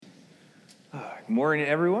Good morning,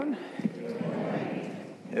 everyone.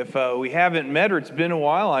 If we haven't met or it's been a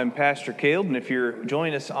while, I'm Pastor Caleb, and if you're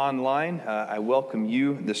joining us online, I welcome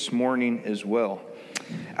you this morning as well.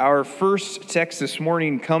 Our first text this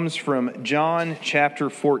morning comes from John chapter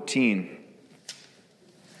 14.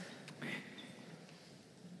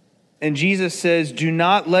 And Jesus says, "Do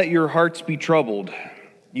not let your hearts be troubled.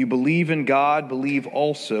 You believe in God, believe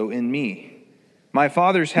also in me. My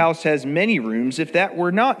Father's house has many rooms. If that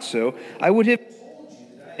were not so, I would have told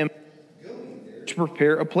you that I am going there to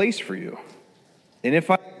prepare a place for you. And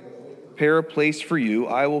if I prepare a place for you,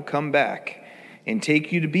 I will come back and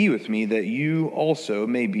take you to be with me, that you also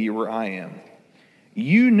may be where I am.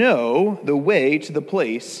 You know the way to the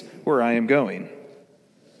place where I am going."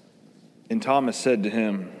 And Thomas said to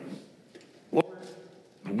him, "Lord,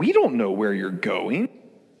 we don't know where you're going.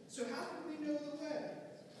 So how can we know the way?"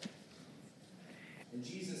 And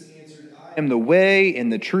Jesus answered, "I am the way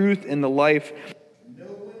and the truth and the life. No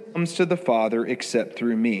one comes to the Father except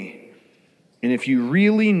through me. And if you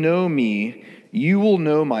really know me, you will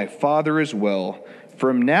know my Father as well.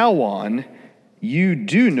 From now on, you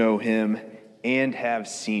do know him and have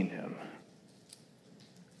seen him."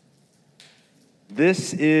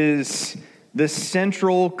 This is the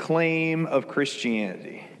central claim of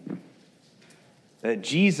Christianity, that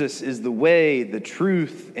Jesus is the way, the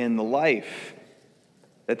truth, and the life,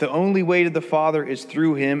 that the only way to the Father is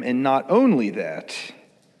through him, and not only that,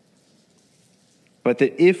 but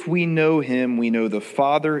that if we know him, we know the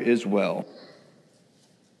Father as well.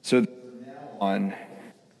 So that from now on,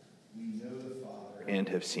 we know the Father and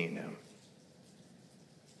have seen him.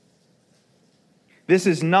 This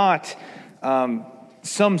is not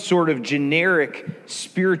some sort of generic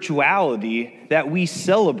spirituality that we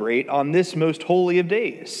celebrate on this most holy of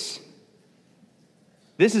days.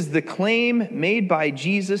 This is the claim made by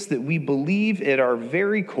Jesus that we believe at our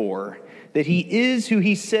very core that he is who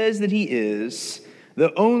he says that he is,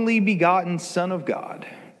 the only begotten Son of God,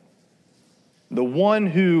 the one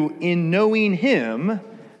who, in knowing him,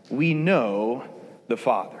 we know the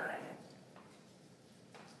Father.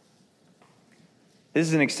 This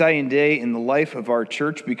is an exciting day in the life of our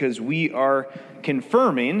church because we are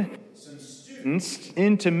confirming some students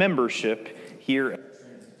into membership here.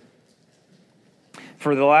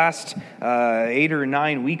 For the last 8 or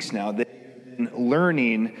 9 weeks now, they've been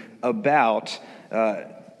learning about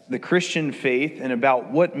the Christian faith and about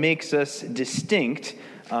what makes us distinct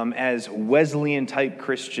as Wesleyan-type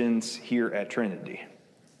Christians here at Trinity.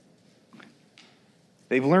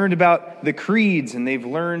 They've learned about the creeds, and they've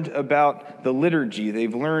learned about the liturgy.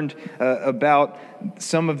 They've learned about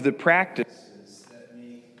some of the practices that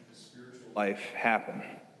make the spiritual life happen.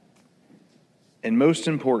 And most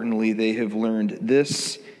importantly, they have learned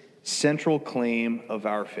this central claim of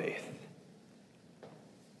our faith,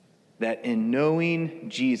 that in knowing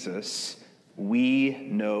Jesus, we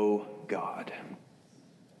know God.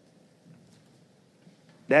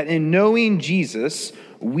 That in knowing Jesus,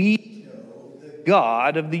 we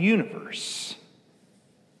God of the universe.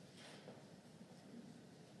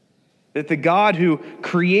 That the God who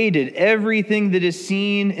created everything that is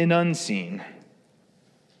seen and unseen,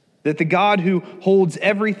 that the God who holds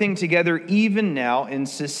everything together even now and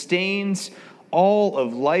sustains all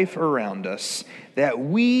of life around us, that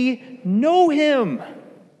we know him.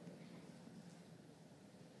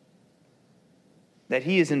 That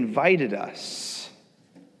he has invited us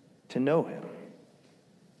to know him.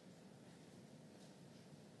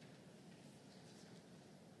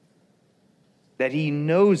 That he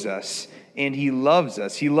knows us and he loves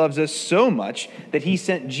us. He loves us so much that he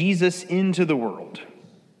sent Jesus into the world.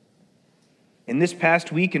 In this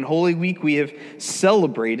past week, in Holy Week, we have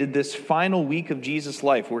celebrated this final week of Jesus'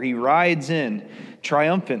 life where he rides in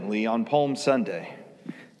triumphantly on Palm Sunday,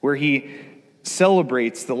 where he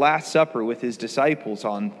celebrates the Last Supper with his disciples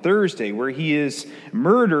on Thursday, where he is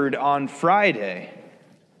murdered on Friday,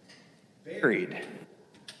 buried.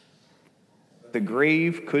 The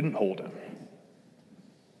grave couldn't hold him.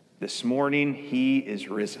 This morning, he is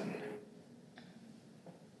risen.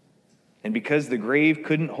 And because the grave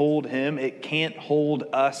couldn't hold him, it can't hold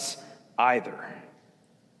us either.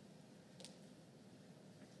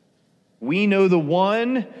 We know the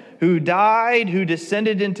one who died, who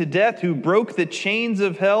descended into death, who broke the chains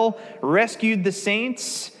of hell, rescued the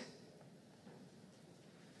saints,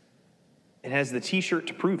 and has the t-shirt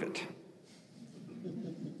to prove it.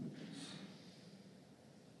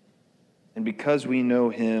 And because we know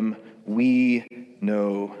him, we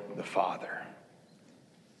know the Father.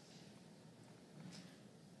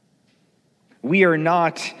 We are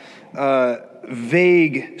not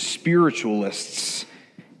vague spiritualists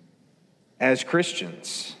as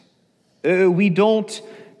Christians. We don't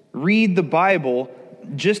read the Bible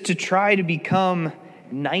just to try to become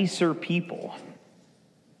nicer people.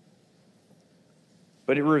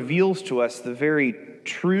 But it reveals to us the very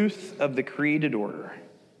truth of the created order.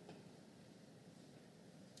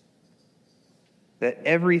 That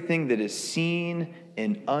everything that is seen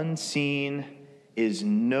and unseen is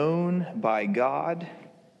known by God,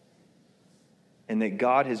 and that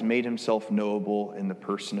God has made himself knowable in the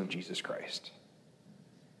person of Jesus Christ.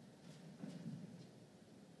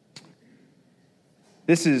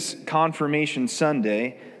 This is Confirmation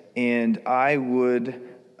Sunday, and I would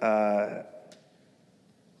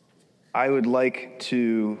like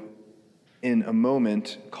to, in a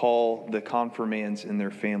moment, call the confirmands and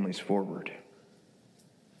their families forward.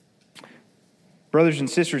 Brothers and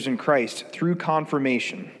sisters in Christ, through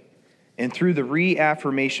confirmation and through the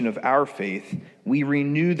reaffirmation of our faith, we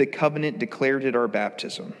renew the covenant declared at our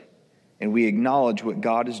baptism, and we acknowledge what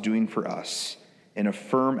God is doing for us and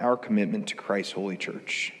affirm our commitment to Christ's holy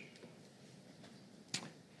church.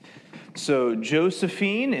 So,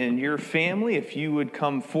 Josephine and your family, if you would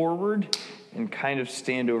come forward and kind of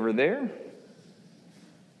stand over there.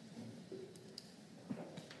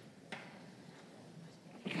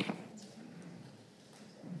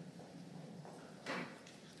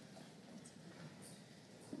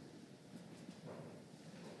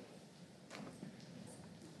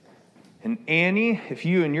 And Annie, if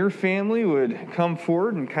you and your family would come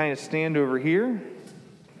forward and kind of stand over here.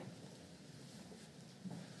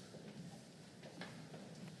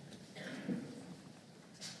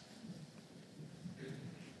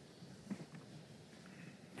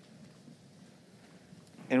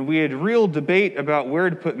 And we had real debate about where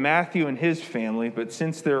to put Matthew and his family, but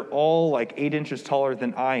since they're all like 8 inches taller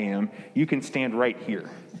than I am, you can stand right here.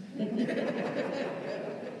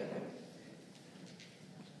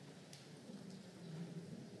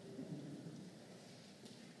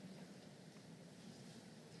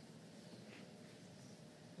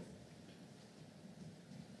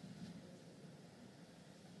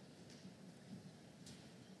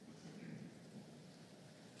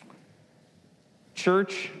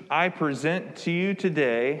 Church, I present to you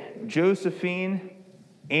today Josephine,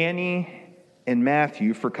 Annie, and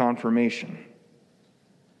Matthew for confirmation.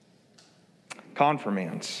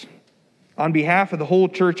 Confirmands. On behalf of the whole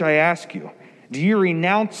church, I ask you, do you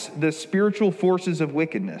renounce the spiritual forces of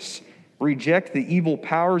wickedness, reject the evil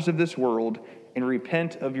powers of this world, and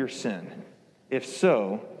repent of your sin? If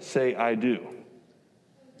so, say, I do.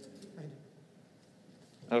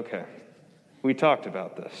 Okay, we talked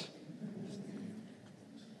about this.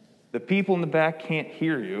 The people in the back can't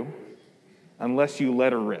hear you unless you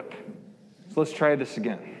let her rip. So let's try this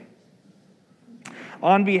again.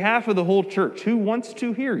 On behalf of the whole church, who wants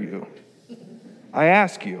to hear you? I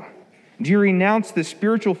ask you, do you renounce the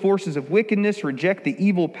spiritual forces of wickedness, reject the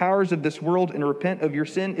evil powers of this world, and repent of your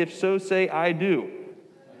sin? If so, say, I do.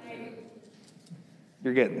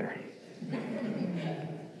 You're getting there.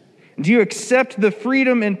 Do you accept the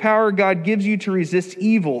freedom and power God gives you to resist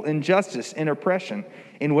evil, injustice, and oppression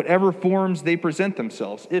in whatever forms they present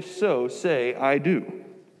themselves? If so, say, I do.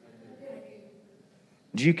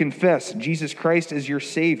 Do you confess Jesus Christ as your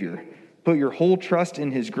Savior, put your whole trust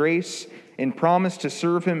in his grace, and promise to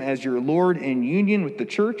serve him as your Lord in union with the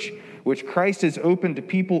church, which Christ has opened to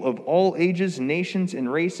people of all ages, nations,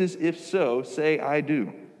 and races? If so, say, I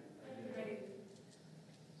do.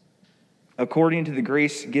 According to the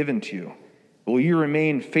grace given to you, will you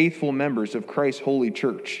remain faithful members of Christ's holy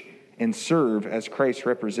church and serve as Christ's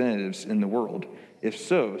representatives in the world? If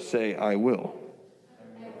so, say, I will.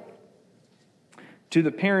 To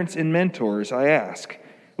the parents and mentors, I ask,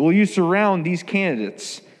 will you surround these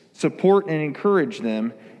candidates, support and encourage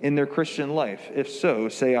them in their Christian life? If so,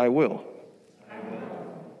 say, I will. I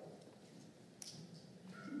will.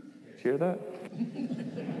 Did you hear that?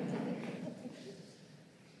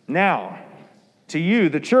 Now, to you,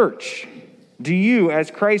 the church, do you,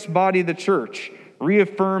 as Christ's body, the church,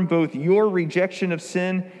 reaffirm both your rejection of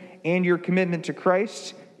sin and your commitment to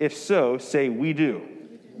Christ? If so, say, we do.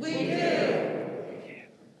 We do.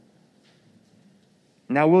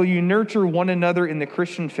 Now, will you nurture one another in the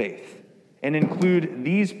Christian faith and include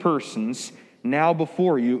these persons now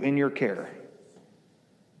before you in your care?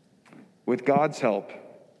 With God's help,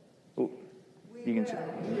 you can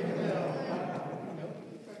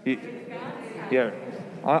see. Yeah,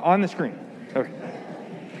 on the screen. Okay.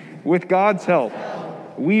 With God's help,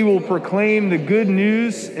 we will proclaim the good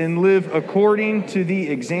news and live according to the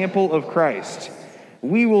example of Christ.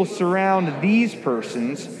 We will surround these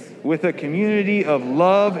persons with a community of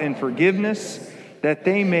love and forgiveness, that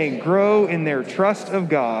they may grow in their trust of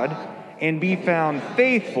God and be found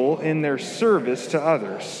faithful in their service to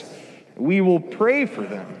others. We will pray for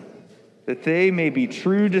them, that they may be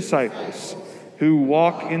true disciples who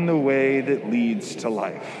walk in the way that leads to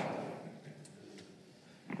life.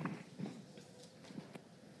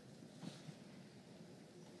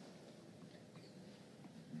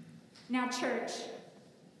 Now, church,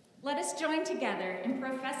 let us join together in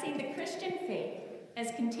professing the Christian faith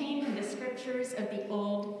as contained in the scriptures of the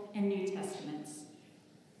Old and New Testaments.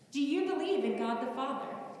 Do you believe in God the Father?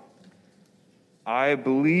 I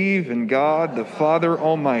believe in God the Father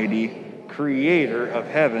Almighty, creator of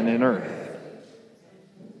heaven and earth.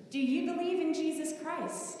 Do you believe in Jesus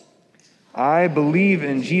Christ? I believe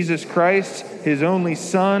in Jesus Christ, his only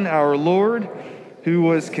Son, our Lord, who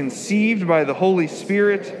was conceived by the Holy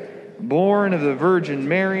Spirit, born of the Virgin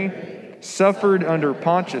Mary, suffered under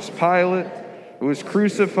Pontius Pilate, was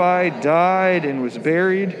crucified, died, and was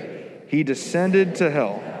buried. He descended to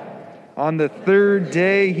hell. On the third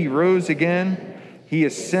day he rose again. He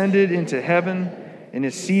ascended into heaven and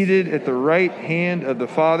is seated at the right hand of the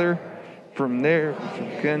Father. From there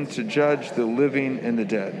again to judge the living and the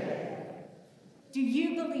dead. Do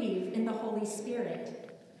you believe in the Holy Spirit?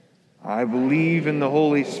 I believe in the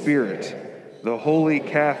Holy Spirit, the Holy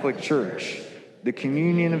Catholic Church, the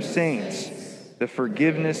communion of saints, the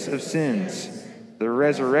forgiveness of sins, the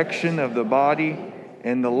resurrection of the body,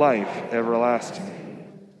 and the life everlasting.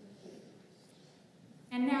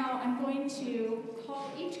 And now I'm going to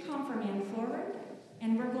call each confirmand forward,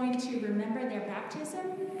 and we're going to remember their baptism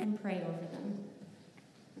and pray over them.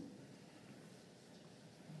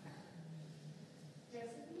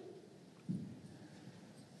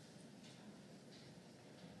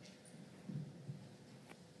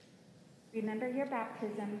 Remember your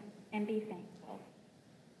baptism and be thankful.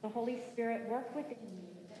 The Holy Spirit work within you,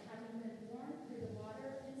 that having been born through the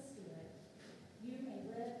water and Spirit, you may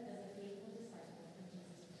live as a faithful disciple of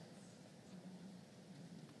Jesus Christ.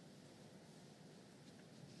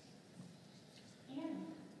 Anna.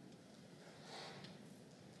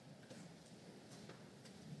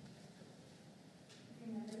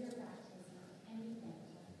 Remember your baptism and be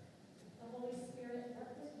thankful. The Holy Spirit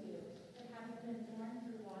work with you, that having been born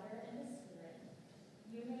through water and the Spirit,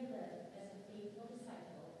 you may live as a faithful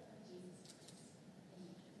disciple of Jesus Christ.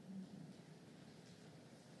 Amen.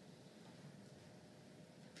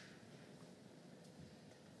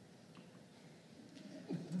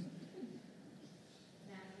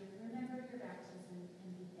 Matthew, remember your baptism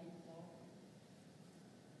and be thankful.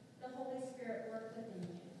 The Holy Spirit work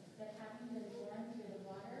within you, that having been born through the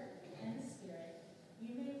water and the Spirit,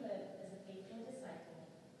 you may live as a faithful disciple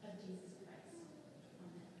of Jesus Christ.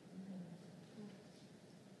 Amen.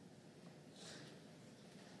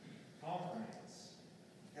 Comrades,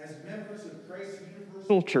 as members of Christ's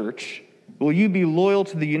Universal Church, will you be loyal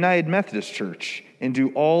to the United Methodist Church and do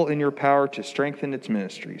all in your power to strengthen its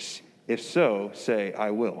ministries? If so, say, I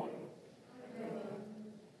will.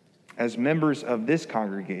 As members of this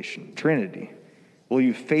congregation, Trinity, will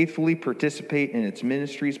you faithfully participate in its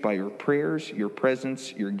ministries by your prayers, your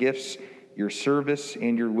presence, your gifts, your service,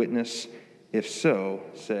 and your witness? If so,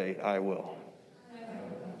 say, I will.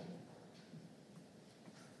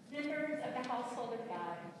 Members of the household of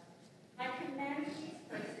God, I commend these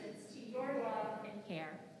persons to your love and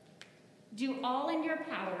care. Do all in your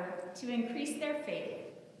power to increase their faith,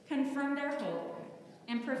 confirm their hope,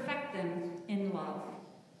 and perfect them in love.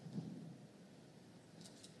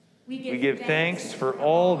 We give thanks for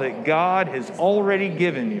all that God has already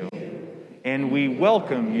given you, and we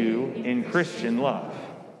welcome you in Christian love.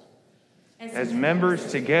 As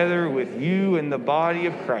members together with you in the body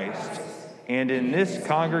of Christ and in this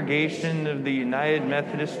congregation of the United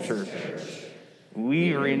Methodist Church,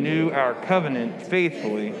 we renew our covenant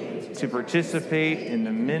faithfully to participate in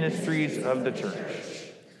the ministries of the church.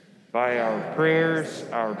 By our prayers,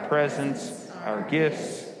 our presence, our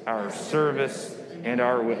gifts, our service, and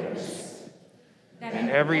our witness. In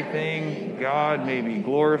everything, God may be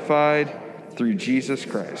glorified through Jesus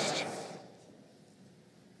Christ.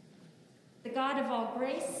 The God of all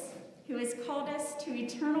grace, who has called us to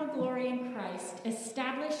eternal glory in Christ,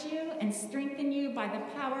 establish you and strengthen you by the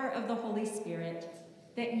power of the Holy Spirit,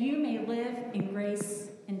 that you may live in grace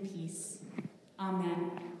and peace.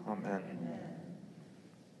 Amen. Amen.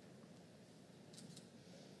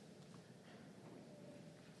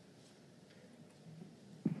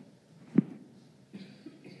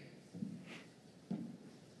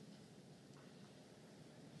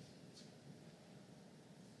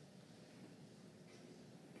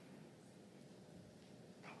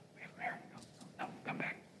 No, come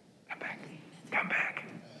back. Come back. Come back.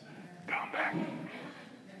 Come back.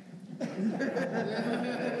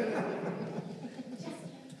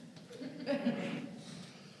 All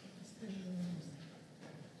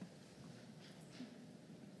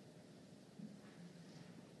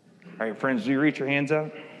right, friends, do you reach your hands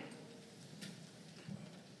out?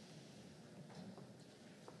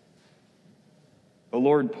 O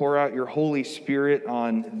Lord, pour out your Holy Spirit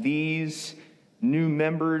on these new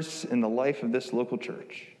members in the life of this local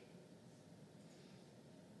church.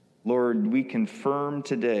 Lord, we confirm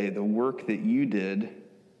today the work that you did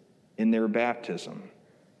in their baptism,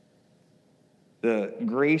 the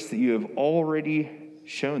grace that you have already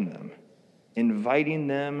shown them, inviting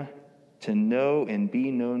them to know and be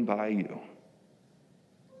known by you.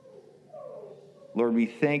 Lord, we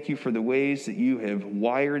thank you for the ways that you have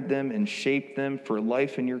wired them and shaped them for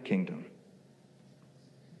life in your kingdom.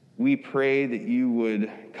 We pray that you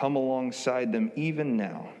would come alongside them even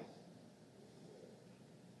now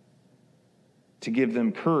to give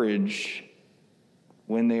them courage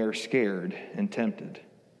when they are scared and tempted,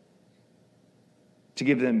 to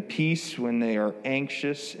give them peace when they are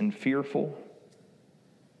anxious and fearful.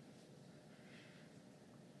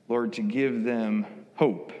 Lord, to give them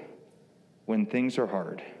hope when things are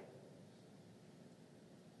hard.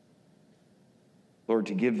 Lord,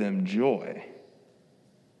 to give them joy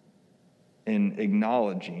in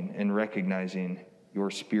acknowledging and recognizing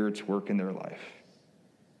your Spirit's work in their life.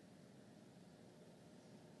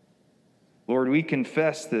 Lord, we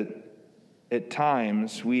confess that at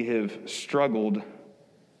times we have struggled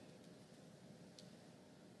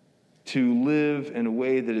to live in a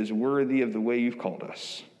way that is worthy of the way you've called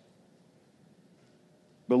us.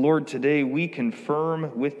 But Lord, today we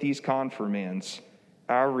confirm with these confirmands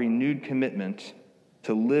our renewed commitment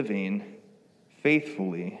to living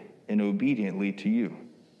faithfully and obediently to you.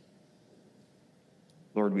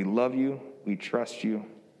 Lord, we love you, we trust you,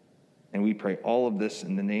 and we pray all of this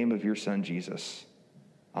in the name of your Son, Jesus.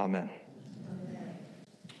 Amen.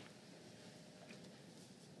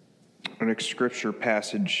 Our next scripture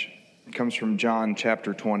passage comes from John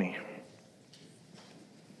chapter 20.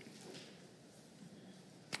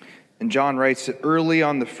 And John writes that early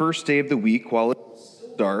on the first day of the week, while it was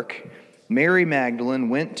still dark, Mary Magdalene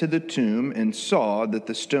went to the tomb and saw that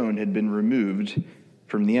the stone had been removed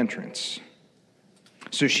from the entrance.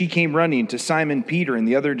 So she came running to Simon Peter and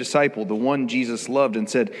the other disciple, the one Jesus loved, and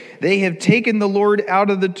said, "They have taken the Lord out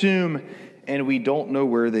of the tomb, and we don't know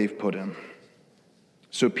where they've put him."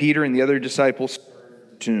 So Peter and the other disciple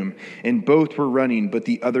started the tomb, and both were running, but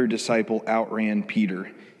the other disciple outran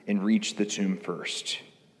Peter and reached the tomb first.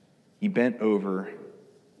 He bent over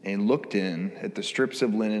and looked in at the strips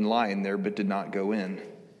of linen lying there, but did not go in.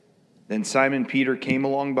 Then Simon Peter came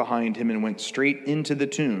along behind him and went straight into the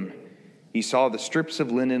tomb. He saw the strips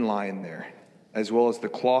of linen lying there, as well as the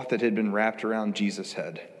cloth that had been wrapped around Jesus'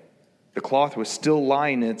 head. The cloth was still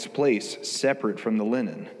lying in its place, separate from the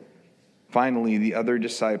linen. Finally, the other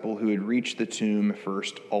disciple who had reached the tomb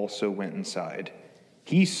first also went inside.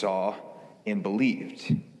 He saw and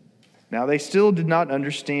believed. Now they still did not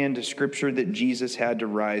understand the scripture that Jesus had to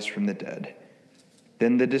rise from the dead.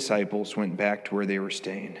 Then the disciples went back to where they were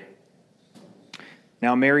staying.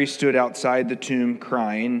 Now Mary stood outside the tomb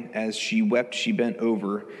crying. As she wept, she bent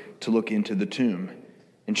over to look into the tomb.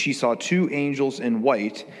 And she saw two angels in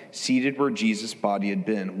white seated where Jesus' body had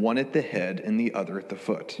been, one at the head and the other at the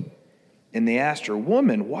foot. And they asked her,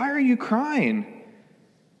 "Woman, why are you crying?"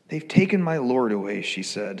 "They've taken my Lord away," she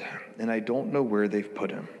said, "and I don't know where they've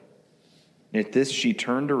put him." At this, she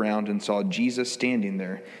turned around and saw Jesus standing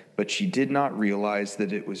there, but she did not realize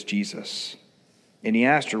that it was Jesus. And he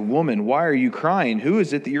asked her, "Woman, why are you crying? Who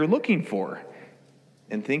is it that you're looking for?"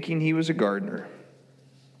 And thinking he was a gardener,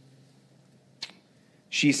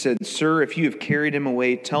 she said, "Sir, if you have carried him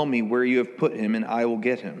away, tell me where you have put him, and I will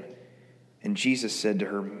get him." And Jesus said to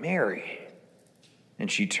her, "Mary."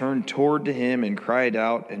 And she turned toward to him and cried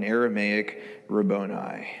out in Aramaic,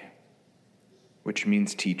 "Rabboni," which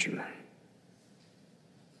means teacher.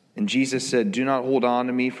 And Jesus said, "Do not hold on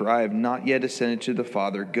to me, for I have not yet ascended to the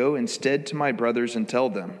Father. Go instead to my brothers and tell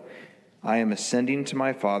them, I am ascending to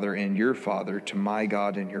my Father and your Father, to my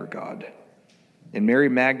God and your God." And Mary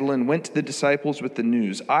Magdalene went to the disciples with the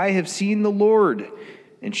news, "I have seen the Lord."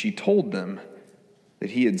 And she told them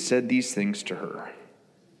that he had said these things to her.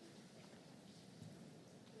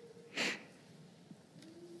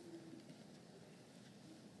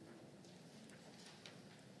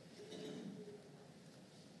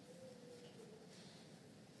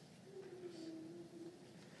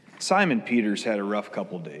 Simon Peter's had a rough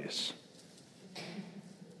couple days.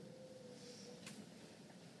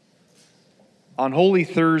 On Holy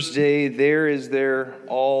Thursday, they're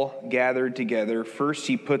all gathered together. First,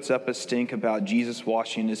 he puts up a stink about Jesus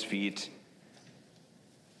washing his feet.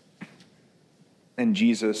 And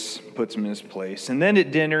Jesus puts him in his place. And then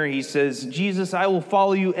at dinner, he says, Jesus, I will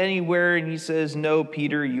follow you anywhere. And he says, no,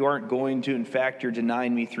 Peter, you aren't going to. In fact, you're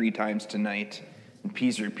denying me 3 times tonight. And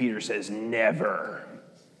Peter says, never.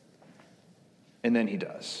 And then he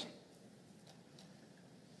does.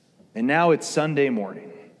 And now it's Sunday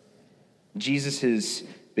morning. Jesus has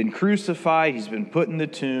been crucified. He's been put in the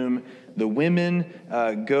tomb. The women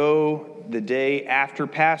go the day after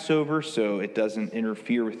Passover, so it doesn't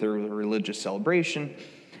interfere with their religious celebration.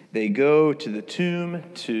 They go to the tomb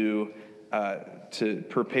to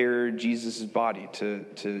prepare Jesus' body, to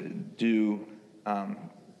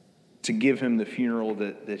give him the funeral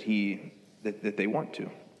that they want to.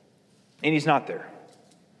 And he's not there.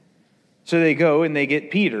 So they go and they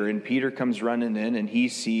get Peter, and Peter comes running in, and he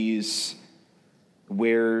sees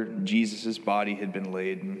where Jesus' body had been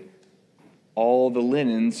laid, and all the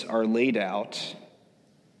linens are laid out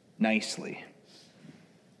nicely,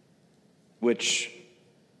 which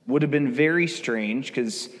would have been very strange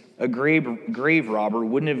because a grave robber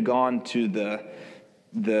wouldn't have gone to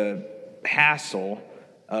the hassle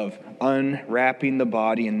of unwrapping the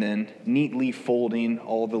body and then neatly folding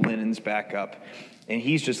all the linens back up. And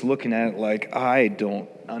he's just looking at it like,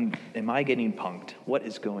 am I getting punked? What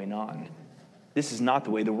is going on? This is not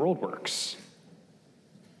the way the world works.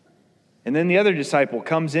 And then the other disciple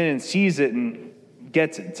comes in and sees it and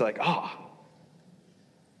gets it. It's like,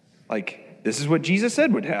 this is what Jesus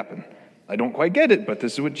said would happen. I don't quite get it, but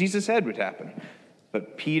this is what Jesus said would happen.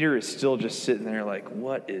 But Peter is still just sitting there like,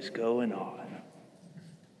 what is going on?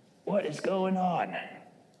 What is going on?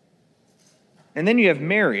 And then you have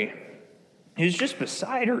Mary, who's just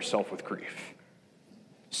beside herself with grief.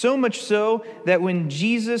 So much so that when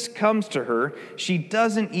Jesus comes to her, she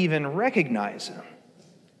doesn't even recognize him.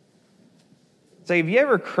 It's like, have you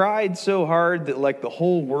ever cried so hard that like the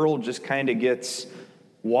whole world just kind of gets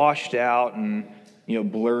washed out and,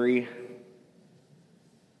 blurry?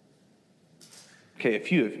 Okay, a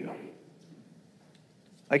few of you.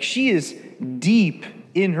 Like, she is deep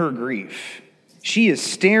in her grief. She is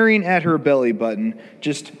staring at her belly button,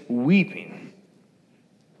 just weeping.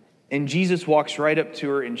 And Jesus walks right up to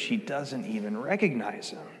her and she doesn't even recognize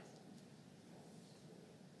him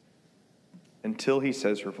until he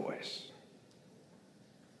says her voice.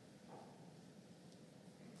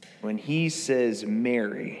 When he says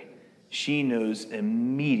Mary, she knows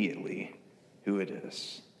immediately who it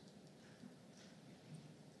is.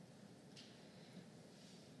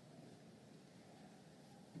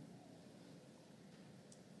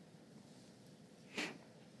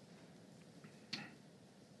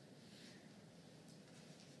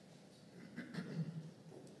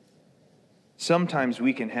 Sometimes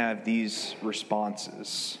we can have these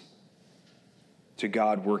responses to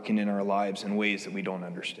God working in our lives in ways that we don't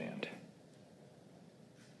understand.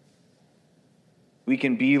 We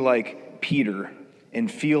can be like Peter and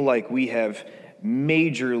feel like we have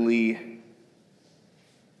majorly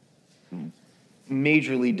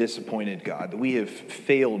disappointed God, that we have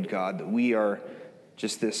failed God, that we are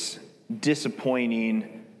just this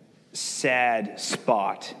disappointing, sad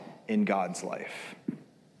spot in God's life.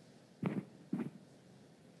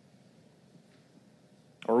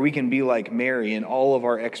 Or we can be like Mary and all of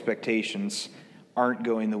our expectations aren't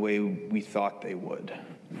going the way we thought they would.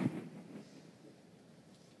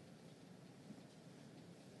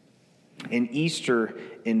 And Easter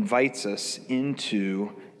invites us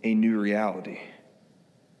into a new reality.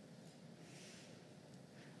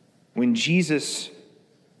 When Jesus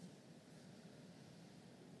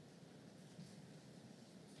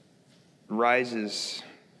rises,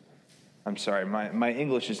 I'm sorry, my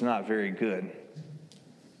English is not very good.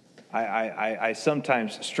 I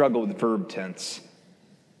sometimes struggle with verb tense.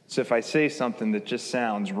 So if I say something that just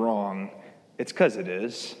sounds wrong, it's because it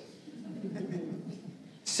is.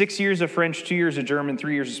 6 years of French, 2 years of German,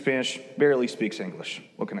 3 years of Spanish, barely speaks English.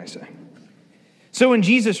 What can I say? So when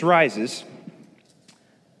Jesus rises,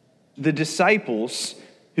 the disciples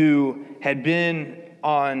who had been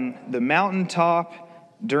on the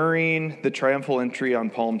mountaintop during the triumphal entry on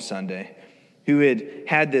Palm Sunday, who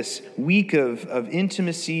had this week of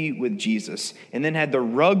intimacy with Jesus and then had the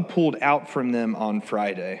rug pulled out from them on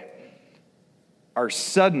Friday, are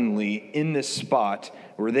suddenly in this spot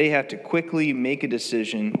where they have to quickly make a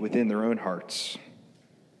decision within their own hearts.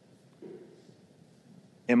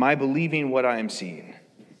 Am I believing what I am seeing?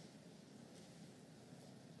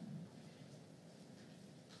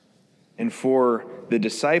 And for the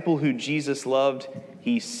disciple who Jesus loved,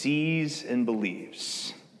 he sees and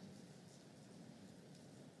believes.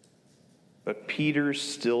 But Peter's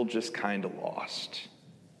still just kind of lost.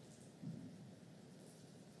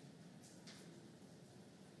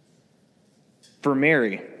 For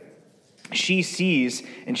Mary, she sees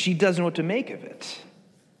and she doesn't know what to make of it.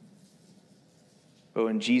 But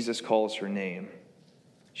when Jesus calls her name,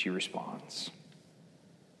 she responds.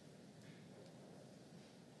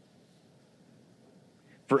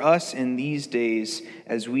 For us in these days,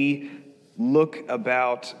 as we look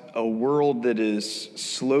about a world that is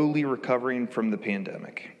slowly recovering from the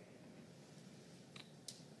pandemic,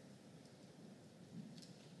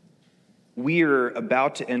 we are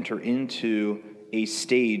about to enter into a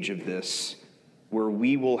stage of this where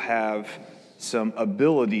we will have some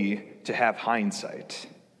ability to have hindsight,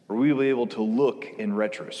 where we will be able to look in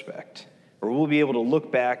retrospect, where we'll be able to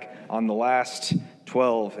look back on the last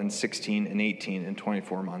 12 and 16 and 18 and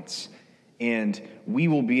 24 months. And we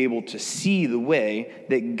will be able to see the way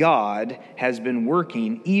that God has been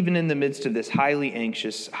working even in the midst of this highly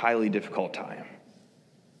anxious, highly difficult time.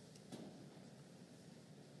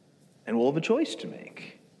 And we'll have a choice to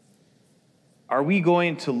make. Are we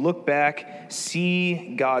going to look back,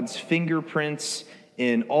 see God's fingerprints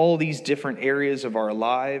in all these different areas of our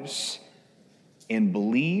lives, and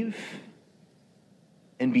believe,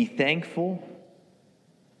 and be thankful,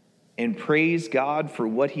 and praise God for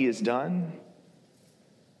what he has done?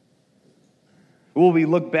 Will we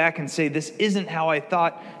look back and say, this isn't how I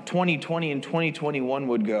thought 2020 and 2021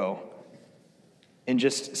 would go? And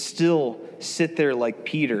just still sit there like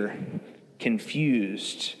Peter,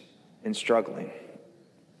 confused and struggling.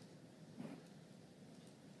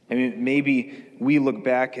 I mean, maybe we look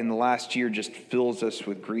back and the last year just fills us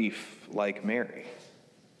with grief like Mary.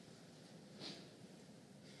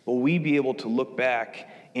 Will we be able to look back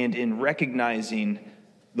and in recognizing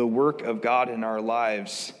the work of God in our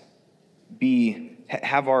lives,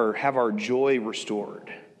 have our joy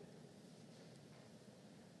restored?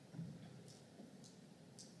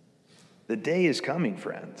 The day is coming,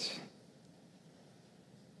 friends,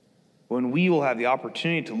 when we will have the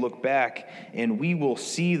opportunity to look back and we will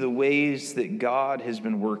see the ways that God has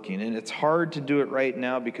been working. And it's hard to do it right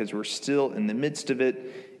now because we're still in the midst of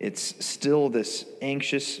it. It's still this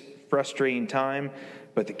anxious, frustrating time.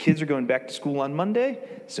 But the kids are going back to school on Monday,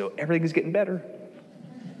 so everything is getting better.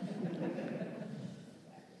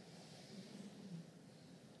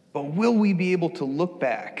 But will we be able to look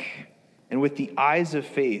back and with the eyes of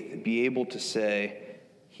faith be able to say,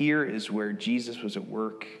 here is where Jesus was at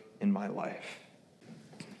work in my life?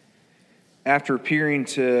 After appearing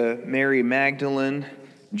to Mary Magdalene,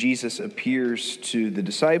 Jesus appears to the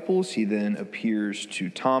disciples. He then appears to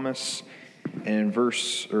Thomas. And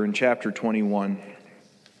in chapter 21.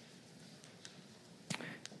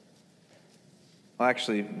 Well,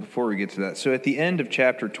 actually, before we get to that, so at the end of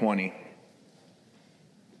chapter 20,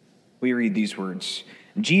 we read these words.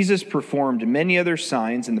 Jesus performed many other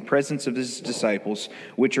signs in the presence of his disciples,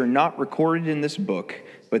 which are not recorded in this book,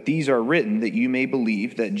 but these are written that you may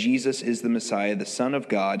believe that Jesus is the Messiah, the Son of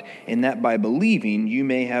God, and that by believing you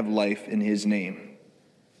may have life in his name.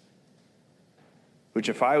 Which,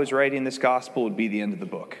 if I was writing this gospel, would be the end of the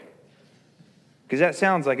book. Because that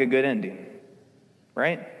sounds like a good ending,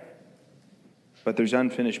 right? But there's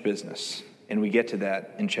unfinished business, and we get to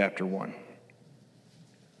that in chapter 1.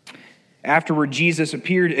 Afterward, Jesus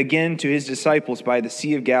appeared again to his disciples by the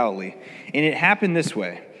Sea of Galilee. And it happened this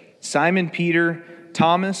way. Simon Peter,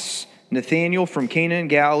 Thomas, Nathanael from Cana in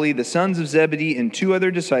Galilee, the sons of Zebedee, and 2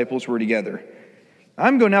 other disciples were together.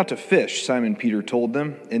 I'm going out to fish, Simon Peter told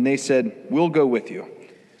them. And they said, we'll go with you.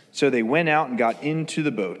 So they went out and got into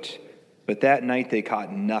the boat. But that night they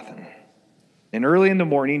caught nothing. And early in the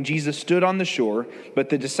morning, Jesus stood on the shore, but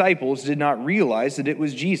the disciples did not realize that it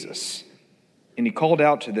was Jesus. And he called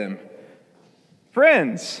out to them,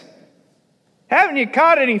 friends, haven't you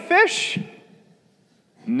caught any fish?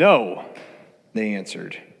 No, they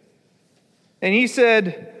answered. And he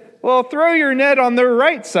said, well, throw your net on the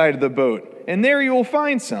right side of the boat, and there you will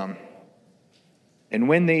find some. And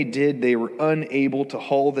when they did, they were unable to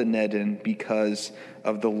haul the net in because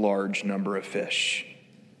of the large number of fish.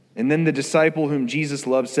 And then the disciple whom Jesus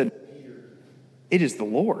loved said, it is the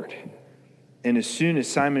Lord. And as soon as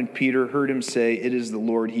Simon Peter heard him say, it is the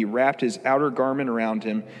Lord, he wrapped his outer garment around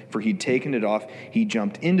him, for he'd taken it off. He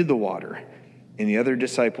jumped into the water, and the other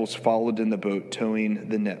disciples followed in the boat, towing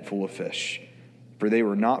the net full of fish. For they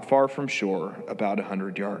were not far from shore, about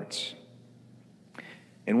 100 yards.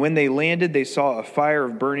 And when they landed, they saw a fire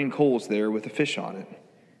of burning coals there with a fish on it,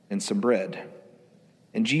 and some bread.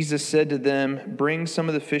 And Jesus said to them, bring some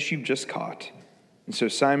of the fish you've just caught. And so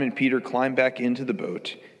Simon Peter climbed back into the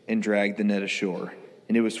boat and dragged the net ashore.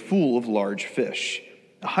 And it was full of large fish,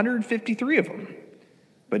 153 of them.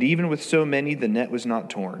 But even with so many, the net was not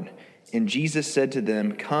torn. And Jesus said to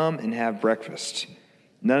them, come and have breakfast.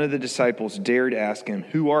 None of the disciples dared ask him,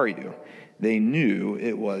 "Who are you?" They knew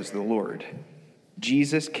it was the Lord.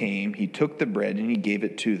 Jesus came, he took the bread, and he gave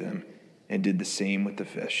it to them, and did the same with the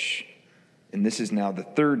fish. And this is now the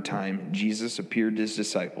third time Jesus appeared to his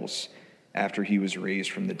disciples after he was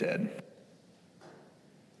raised from the dead.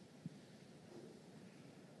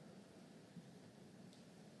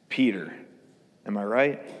 Peter, am I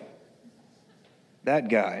right? That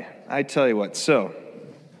guy. I tell you what, so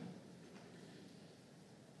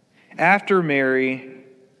after Mary,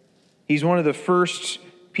 he's one of the first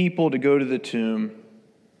people to go to the tomb,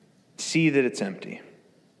 see that it's empty.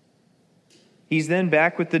 He's then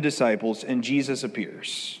back with the disciples, and Jesus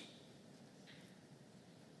appears.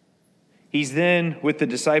 He's then with the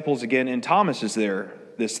disciples again, and Thomas is there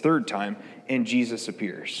this third time, and Jesus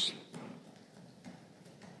appears.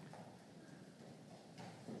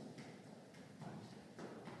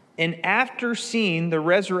 And after seeing the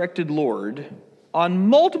resurrected Lord on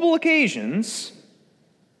multiple occasions,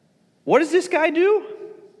 what does this guy do?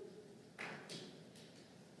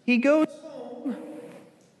 He goes home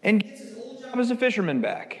and gets his old job as a fisherman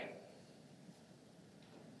back.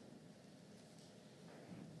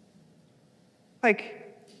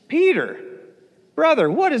 Like, Peter,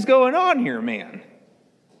 brother, what is going on here, man?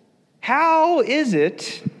 How is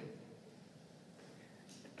it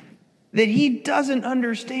that he doesn't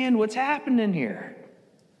understand what's happening here?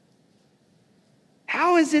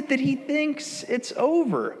 How is it that he thinks it's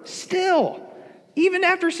over still, even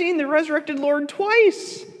after seeing the resurrected Lord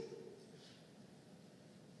twice?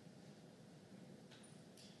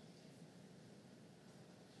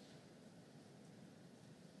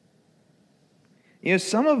 You know,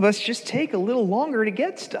 some of us just take a little longer to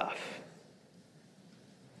get stuff.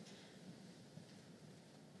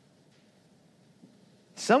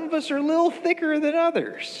 Some of us are a little thicker than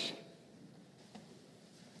others.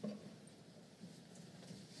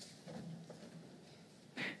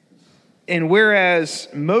 And whereas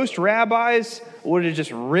most rabbis would have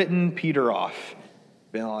just written Peter off,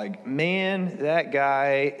 been like, man, that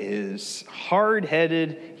guy is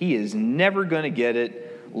hard-headed. He is never going to get it.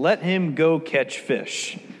 Let him go catch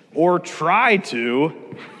fish. Or try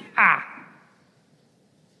to.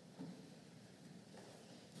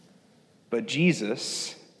 But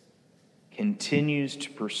Jesus continues to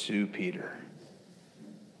pursue Peter.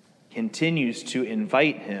 Continues to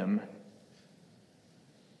invite him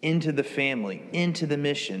into the family, into the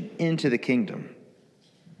mission, into the kingdom.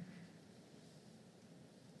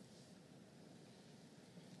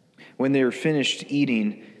 When they were finished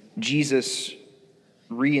eating, Jesus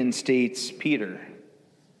reinstates Peter.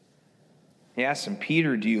 He asks him,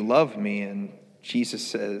 "Peter, do you love me?" And Jesus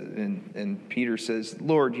says, and Peter says,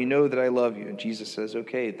 "Lord, you know that I love you." And Jesus says,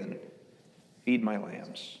 "Okay, then feed my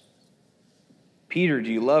lambs." "Peter,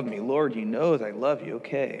 do you love me?" "Lord, you know that I love you."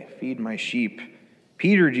 "Okay, feed my sheep."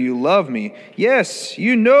 "Peter, do you love me?" "Yes,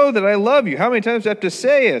 you know that I love you." "How many times do I have to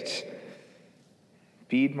say it?"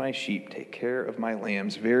 "Feed my sheep, take care of my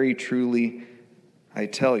lambs. Very truly, I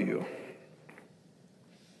tell you."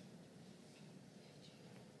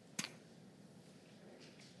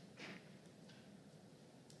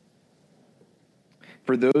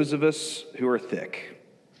 For those of us who are thick,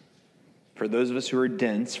 for those of us who are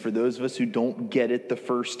dense, for those of us who don't get it the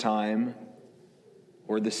first time,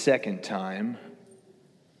 or the second time,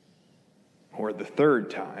 or the third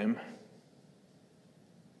time,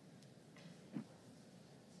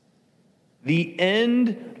 the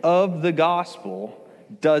end of the gospel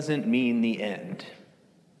doesn't mean the end.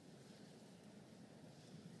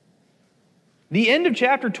 The end of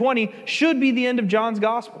chapter 20 should be the end of John's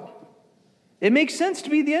gospel. It makes sense to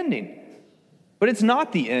be the ending. But it's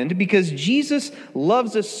not the end, because Jesus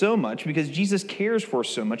loves us so much, because Jesus cares for us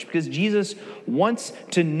so much, because Jesus wants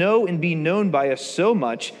to know and be known by us so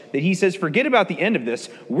much that he says, forget about the end of this.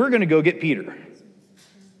 We're going to go get Peter.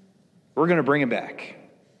 We're going to bring him back.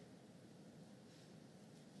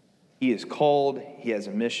 He is called. He has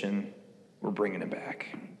a mission. We're bringing him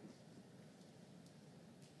back.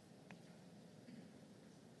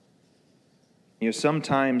 You know,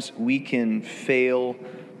 sometimes we can fail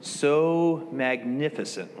so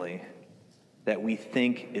magnificently that we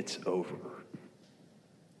think it's over.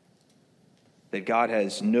 That God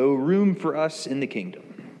has no room for us in the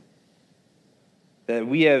kingdom. That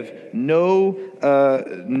we have no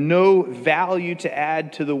value to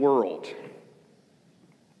add to the world.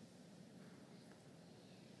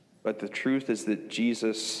 But the truth is that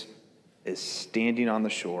Jesus is standing on the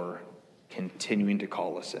shore, continuing to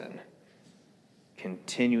call us in.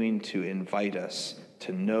 Continuing to invite us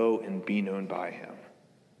to know and be known by him.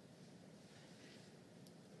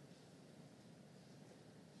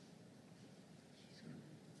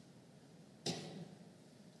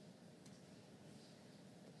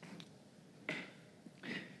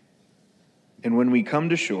 And when we come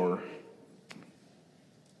to shore,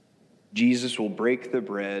 Jesus will break the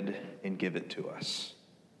bread and give it to us.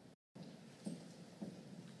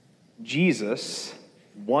 Jesus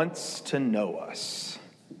wants to know us,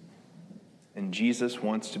 and Jesus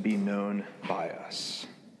wants to be known by us.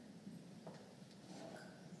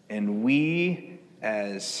 And we,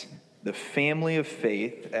 as the family of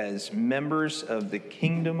faith, as members of the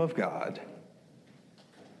kingdom of God,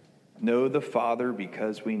 know the Father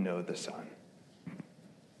because we know the Son.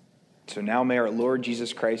 So now may our Lord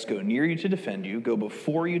Jesus Christ go near you to defend you, go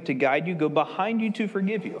before you to guide you, go behind you to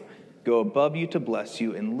forgive you, go above you to bless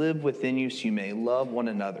you, and live within you so you may love one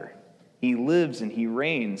another. He lives and he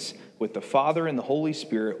reigns with the Father and the Holy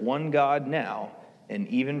Spirit, one God now and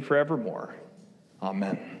even forevermore.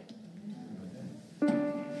 Amen.